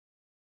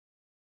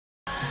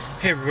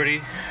Hey everybody,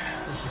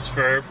 this is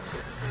Ferb.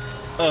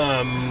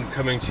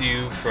 Coming to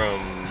you from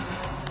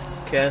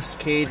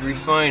Cascade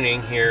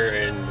Refining here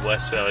in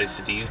West Valley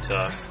City,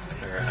 Utah.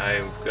 Where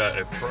I've got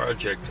a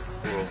project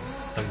where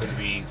I'm going to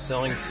be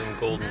selling some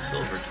gold and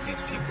silver to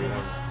these people,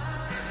 and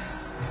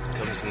it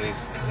comes in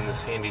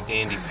this handy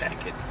dandy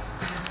packet.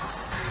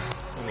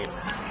 Anyway,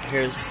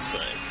 here's the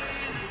sign for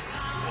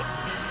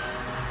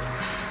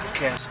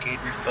Cascade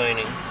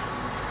Refining.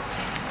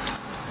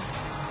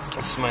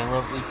 This is my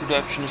lovely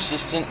production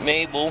assistant,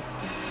 Mabel,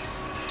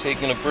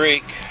 taking a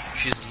break.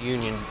 She's a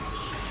union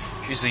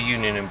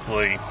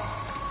employee.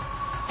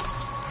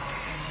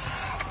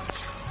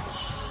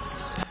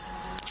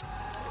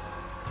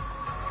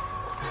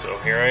 So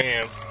here I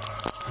am.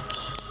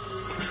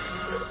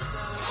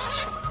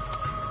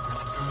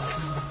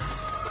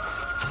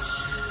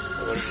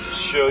 I'm going to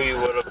just show you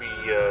what I'll be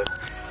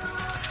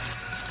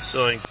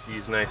selling to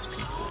these nice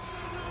people.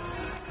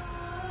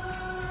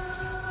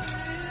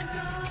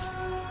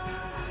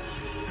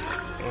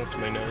 To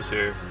my nose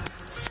here.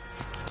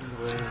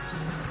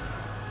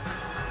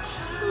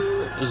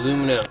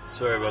 Zooming out.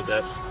 Sorry about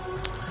that.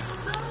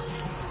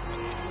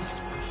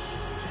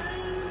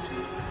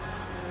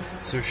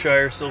 So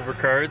Shire Silver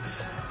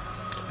cards.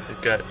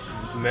 They've got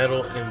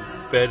metal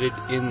embedded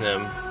in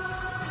them.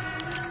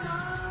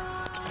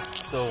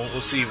 So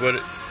we'll see what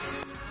it.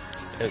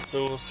 And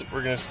so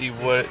we're gonna see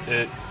what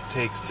it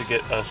takes to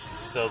get us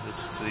to sell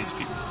this to these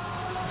people.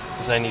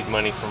 Because I need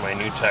money for my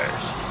new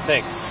tires.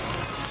 Thanks.